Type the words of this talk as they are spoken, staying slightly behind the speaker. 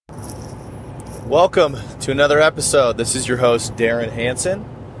Welcome to another episode. This is your host, Darren Hansen,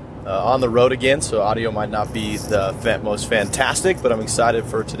 on the road again, so audio might not be the most fantastic, but I'm excited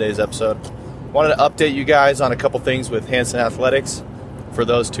for today's episode. Wanted to update you guys on a couple things with Hansen Athletics. For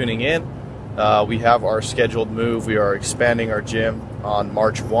those tuning in, we have our scheduled move. We are expanding our gym on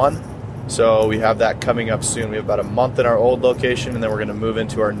March 1, so we have that coming up soon. We have about a month in our old location, and then we're going to move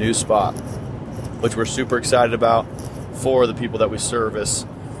into our new spot, which we're super excited about for the people that we service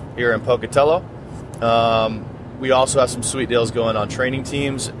here in Pocatello. We also have some sweet deals going on training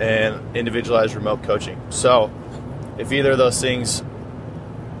teams and individualized remote coaching. So if either of those things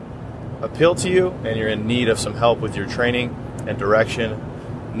appeal to you and you're in need of some help with your training and direction,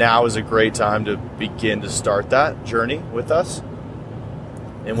 now is a great time to begin to start that journey with us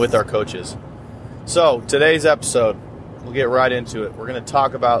and with our coaches. So today's episode, we'll get right into it. We're going to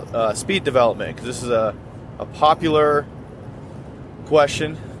talk about speed development, because this is a popular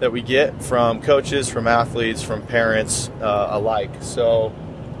question that we get from coaches, from athletes, from parents alike. So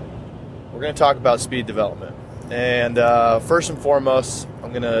we're going to talk about speed development. And first and foremost, I'm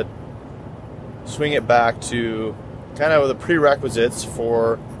going to swing it back to kind of the prerequisites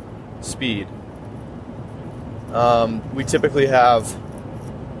for speed. We typically have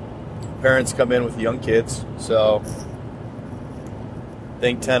parents come in with young kids, so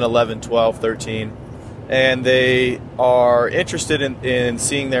think 10, 11, 12, 13. And they are interested in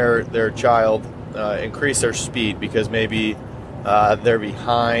seeing their child increase their speed, because maybe they're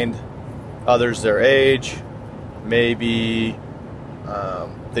behind others their age. Maybe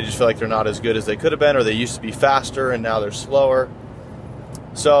they just feel like they're not as good as they could have been, or they used to be faster and now they're slower.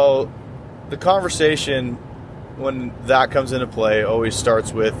 So the conversation, when that comes into play, always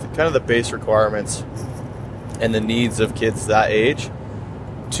starts with kind of the base requirements and the needs of kids that age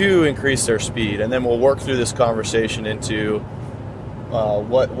to increase their speed, and then we'll work through this conversation into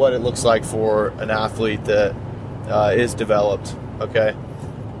what it looks like for an athlete that is developed. Okay,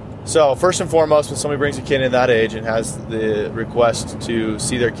 so first and foremost, when somebody brings a kid in that age and has the request to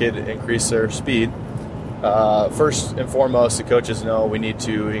see their kid increase their speed, first and foremost, the coaches know we need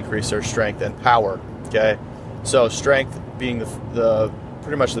to increase their strength and power. Okay, so strength being the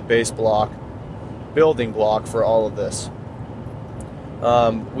pretty much the base block, building block for all of this.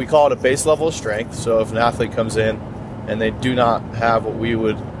 We call it a base level of strength. So if an athlete comes in and they do not have what we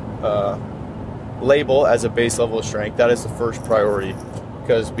would label as a base level of strength, that is the first priority,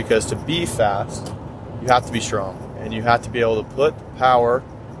 because to be fast, you have to be strong, and you have to be able to put power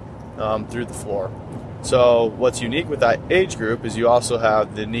through the floor. So what's unique with that age group is you also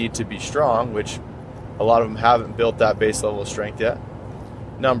have the need to be strong, which a lot of them haven't built that base level of strength yet.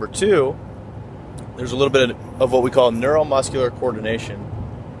 Number two, there's a little bit of what we call neuromuscular coordination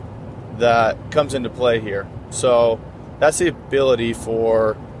that comes into play here. So that's the ability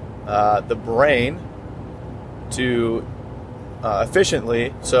for the brain to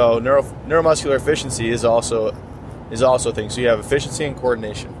efficiently. So neuromuscular efficiency is also a thing. So you have efficiency and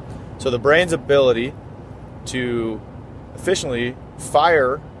coordination. So the brain's ability to efficiently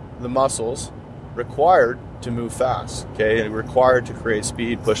fire the muscles required to move fast. Okay, and required to create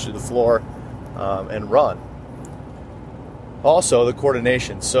speed, push to the floor, and run. Also, the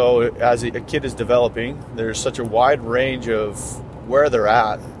coordination. So as a kid is developing, there's such a wide range of where they're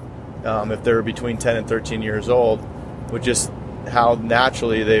at, if they're between 10 and 13 years old, with just how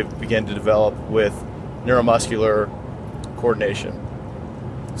naturally they begin to develop with neuromuscular coordination.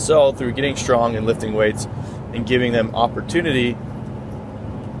 So through getting strong and lifting weights and giving them opportunity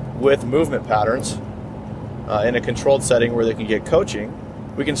with movement patterns in a controlled setting where they can get coaching,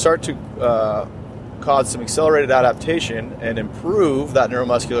 we can start to cause some accelerated adaptation and improve that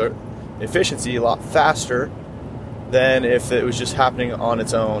neuromuscular efficiency a lot faster than if it was just happening on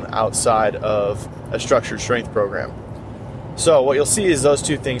its own outside of a structured strength program. So what you'll see is those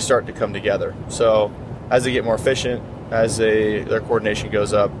two things start to come together. So as they get more efficient, as their coordination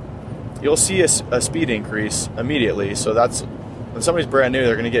goes up, you'll see a speed increase immediately. So that's when somebody's brand new,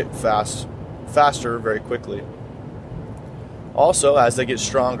 they're going to get faster very quickly. Also, as they get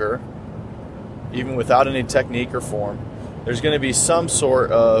stronger, even without any technique or form, there's going to be some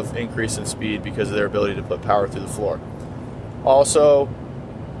sort of increase in speed because of their ability to put power through the floor. Also,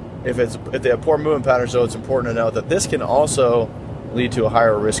 if they have poor movement patterns, though, it's important to note that this can also lead to a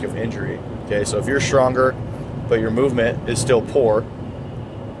higher risk of injury. Okay, so if you're stronger, but your movement is still poor,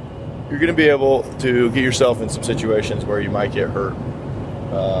 you're going to be able to get yourself in some situations where you might get hurt,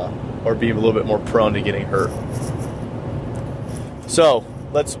 or be a little bit more prone to getting hurt. So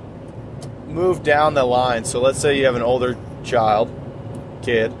let's move down the line. So let's say you have an older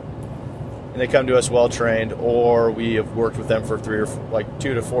kid, and they come to us well trained, or we have worked with them for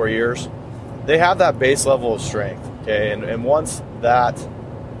 2 to 4 years, they have that base level of strength, okay? And once that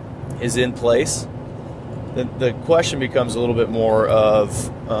is in place, the question becomes a little bit more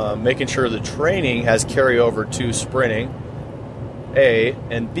of making sure the training has carryover to sprinting, A,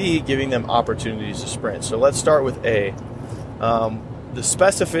 and B, giving them opportunities to sprint. So let's start with A. The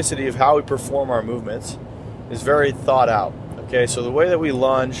specificity of how we perform our movements is very thought out, okay? So the way that we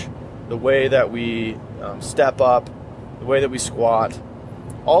lunge, the way that we step up, the way that we squat,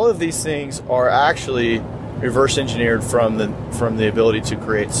 all of these things are actually reverse engineered from the ability to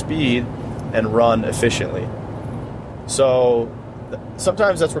create speed and run efficiently. So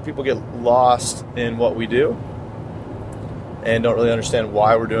sometimes that's where people get lost in what we do and don't really understand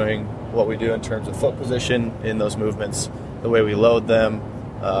why we're doing what we do in terms of foot position in those movements, the way we load them,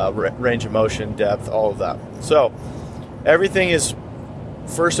 range of motion, depth, all of that. So everything is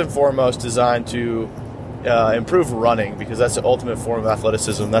first and foremost designed to improve running, because that's the ultimate form of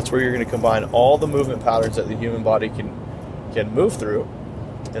athleticism. That's where you're going to combine all the movement patterns that the human body can move through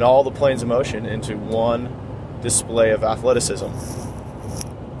and all the planes of motion into one display of athleticism.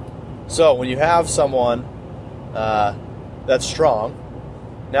 So when you have someone that's strong,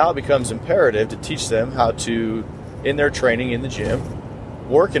 now it becomes imperative to teach them how to, in their training in the gym,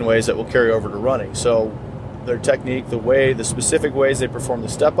 work in ways that will carry over to running. So their technique, the specific ways they perform the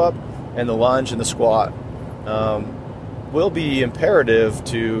step up and the lunge and the squat will be imperative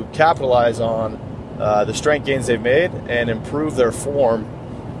to capitalize on the strength gains they've made and improve their form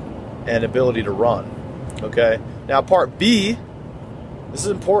and ability to run. Okay. Now part B, this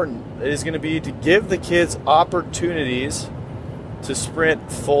is important, is going to be to give the kids opportunities to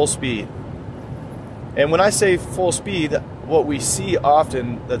sprint full speed. And when I say full speed, what we see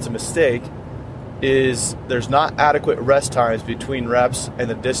often that's a mistake is there's not adequate rest times between reps and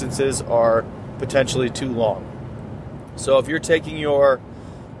the distances are potentially too long. So if you're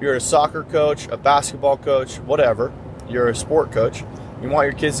a soccer coach, a basketball coach, whatever, you're a sport coach, you want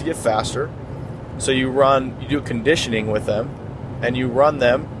your kids to get faster, so you do conditioning with them, and you run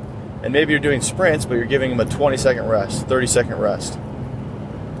them, and maybe you're doing sprints, but you're giving them a 20-second rest, 30-second rest.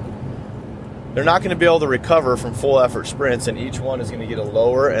 They're not going to be able to recover from full effort sprints, and each one is going to get a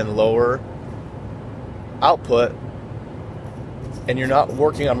lower and lower output, and you're not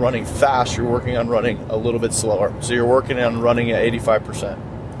working on running fast, you're working on running a little bit slower. So you're working on running at 85%.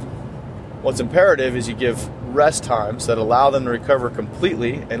 What's imperative is you give rest times that allow them to recover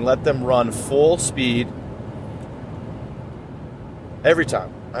completely and let them run full speed every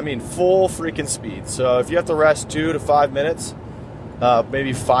time. I mean full freaking speed. So if you have to rest 2 to 5 minutes,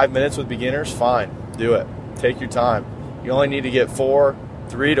 maybe 5 minutes with beginners, fine, do it. Take your time. You only need to get 3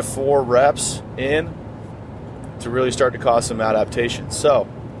 to 4 reps in to really start to cause some adaptation. So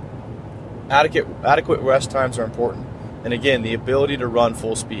adequate rest times are important. And again, the ability to run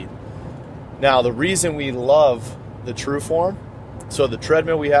full speed. Now, the reason we love the True Form, so the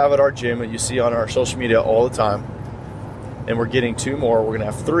treadmill we have at our gym that you see on our social media all the time, and we're getting 2 more, we're going to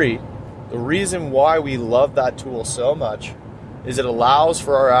have 3. The reason why we love that tool so much is it allows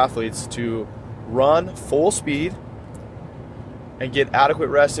for our athletes to run full speed and get adequate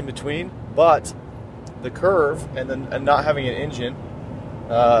rest in between, but the curve and not having an engine,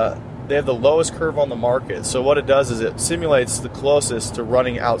 they have the lowest curve on the market. So what it does is it simulates the closest to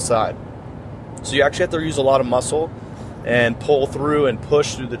running outside. So you actually have to use a lot of muscle and pull through and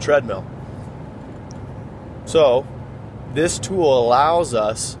push through the treadmill. So this tool allows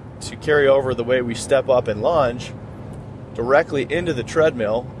us to carry over the way we step up and lunge directly into the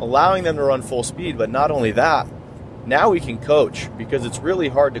treadmill, allowing them to run full speed. But not only that, now we can coach, because it's really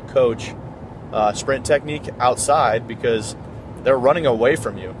hard to coach sprint technique outside because they're running away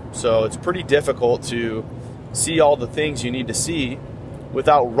from you. So it's pretty difficult to see all the things you need to see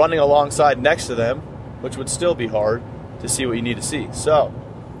without running alongside next to them, which would still be hard to see what you need to see. So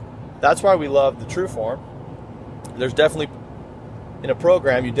that's why we love the True Form. There's definitely, in a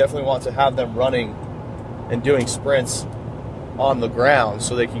program, you definitely want to have them running and doing sprints on the ground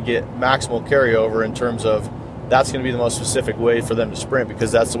so they can get maximal carryover in terms of that's going to be the most specific way for them to sprint, because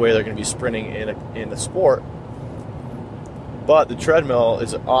that's the way they're going to be sprinting in a sport. But the treadmill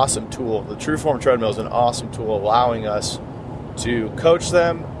is an awesome tool. The True Form treadmill is an awesome tool, allowing us to coach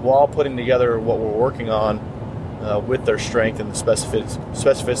them while putting together what we're working on with their strength and the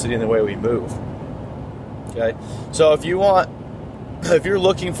specificity in the way we move. Okay, so if you're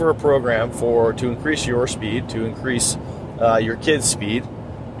looking for a program to increase your speed, to increase your kids' speed,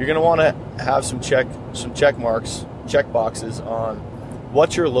 you're going to want to have some check boxes on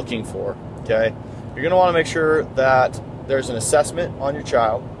what you're looking for. Okay, you're going to want to make sure that there's an assessment on your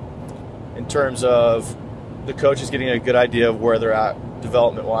child in terms of the coach is getting a good idea of where they're at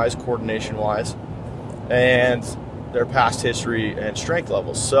development-wise, coordination-wise, and their past history and strength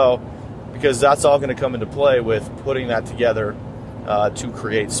levels. So, because that's all going to come into play with putting that together to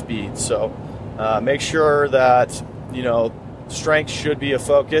create speed. So, make sure that, you know, strength should be a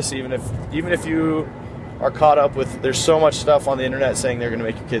focus, even if you are caught up with, there's so much stuff on the internet saying they're going to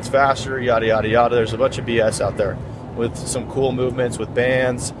make your kids faster, yada, yada, yada. There's a bunch of BS out there with some cool movements with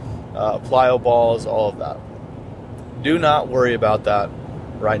bands, plyo balls, all of that. Do not worry about that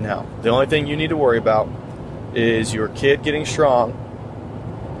right now. The only thing you need to worry about is your kid getting strong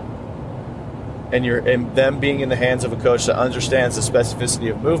and them being in the hands of a coach that understands the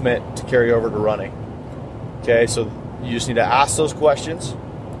specificity of movement to carry over to running. Okay, so you just need to ask those questions.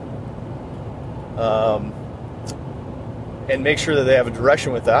 And make sure that they have a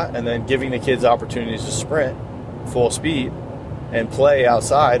direction with that, and then giving the kids opportunities to sprint full speed and play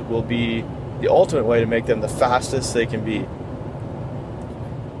outside will be the ultimate way to make them the fastest they can be.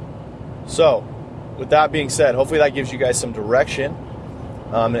 So, with that being said, hopefully that gives you guys some direction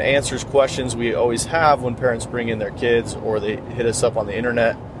and answers questions we always have when parents bring in their kids or they hit us up on the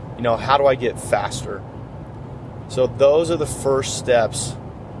internet. You know, how do I get faster? So those are the first steps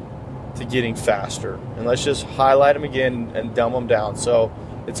to getting faster. And let's just highlight them again and dumb them down. So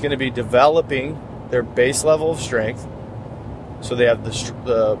it's going to be developing their base level of strength so they have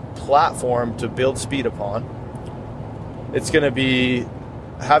the platform to build speed upon. It's going to be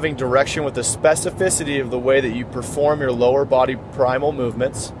having direction with the specificity of the way that you perform your lower body primal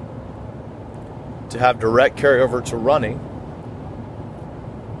movements to have direct carryover to running.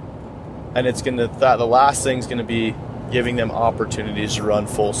 And it's going to, the last thing is going to be giving them opportunities to run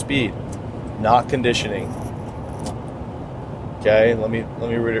full speed, not conditioning. Okay, let me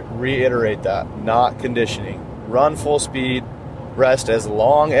reiterate that. Not conditioning. Run full speed, rest as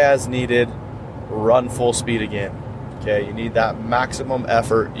long as needed, run full speed again. Okay, you need that maximum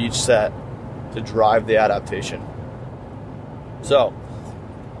effort each set to drive the adaptation. So,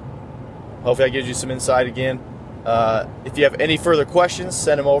 hopefully that gives you some insight again. If you have any further questions,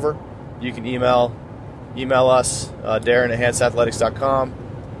 send them over. You can email us, Darren@HansenAthletics.com.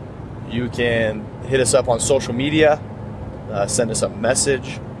 You can hit us up on social media, send us a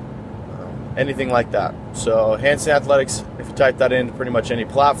message, anything like that. So Hansen Athletics, if you type that in pretty much any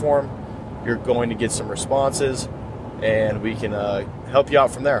platform, you're going to get some responses, and we can help you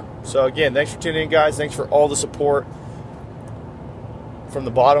out from there. So again, thanks for tuning in, guys. Thanks for all the support. From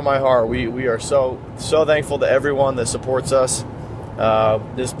the bottom of my heart, we are so thankful to everyone that supports us.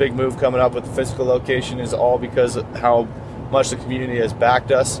 This big move coming up with the physical location is all because of how much the community has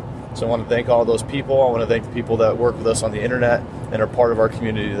backed us. So I want to thank all those people. I want to thank the people that work with us on the internet and are part of our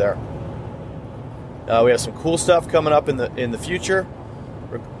community there. We have some cool stuff coming up in the future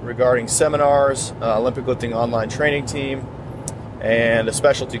regarding seminars, Olympic lifting online training team, and a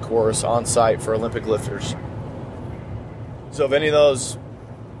specialty course on site for Olympic lifters. So if any of those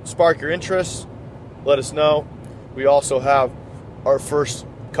spark your interest, let us know. We also have our first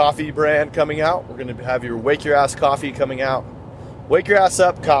coffee brand coming out. We're going to have your Wake Your Ass coffee coming out. Wake Your Ass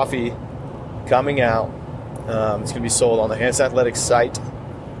Up coffee coming out. It's going to be sold on the Hansen Athletics site.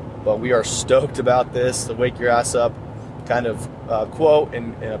 But we are stoked about this. The Wake Your Ass Up kind of quote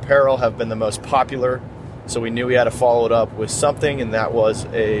and apparel have been the most popular. So we knew we had to follow it up with something, and that was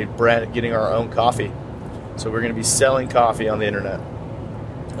a brand, getting our own coffee. So we're going to be selling coffee on the internet.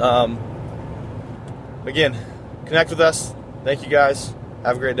 Again, connect with us. Thank you guys.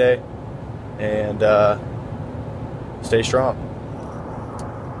 Have a great day. And stay strong.